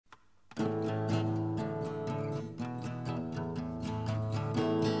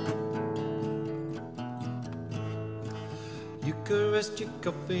a rest your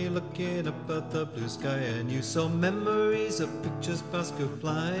coffee, looking up at the blue sky, and you saw memories of pictures past go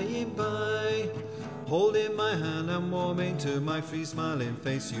flying by. Holding my hand and warming to my free smiling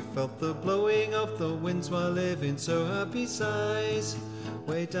face, you felt the blowing of the winds while living so happy sighs.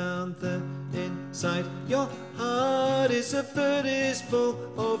 Way down there inside your heart is a furnace full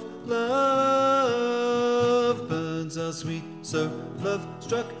of love. Burns are sweet, so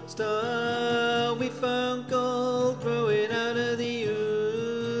love-struck star, we found gold growing out of the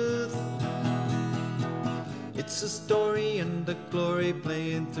earth. It's a story and a glory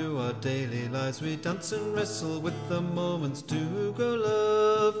playing through our daily lives. We dance and wrestle with the moments to grow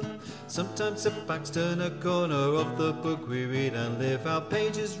love. Sometimes setbacks turn a corner of the book we read and live our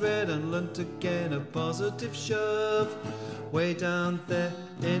pages read and learn to get a positive shove. Way down there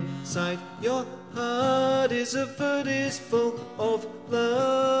inside your heart is a furnace full of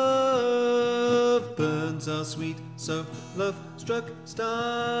love. Burns are sweet, so love-struck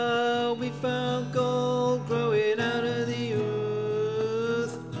star, we found gold growing out of the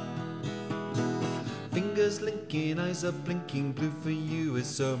earth. Fingers linking, eyes are blinking, blue for you is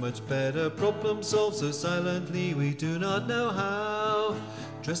so much better. Problem solved so silently we do not know how.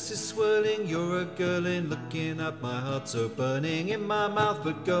 Dress is swirling, you're a girling, looking at my heart so burning in my mouth,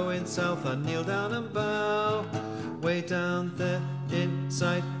 but going south I kneel down and bow. Way down there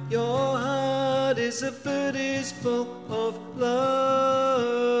inside your heart is a furnace full of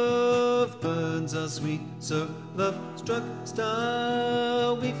love. Burns are sweet, so love-struck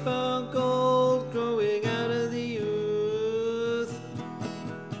star, we found gold growing out of the earth.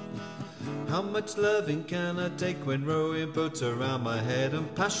 How much loving can I take when rowing boats around my head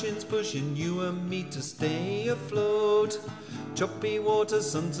and passions pushing you and me to stay afloat? Choppy water,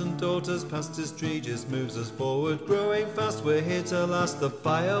 sons and daughters, past history just moves us forward. Growing fast, we're here to last, the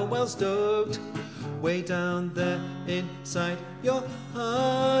fire well stoked. Way down there inside your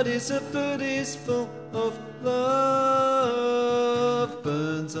heart is a furnace full of love.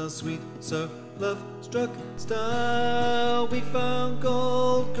 Burns are sweet, so love-struck star, we found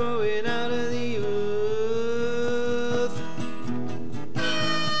gold growing out of the earth.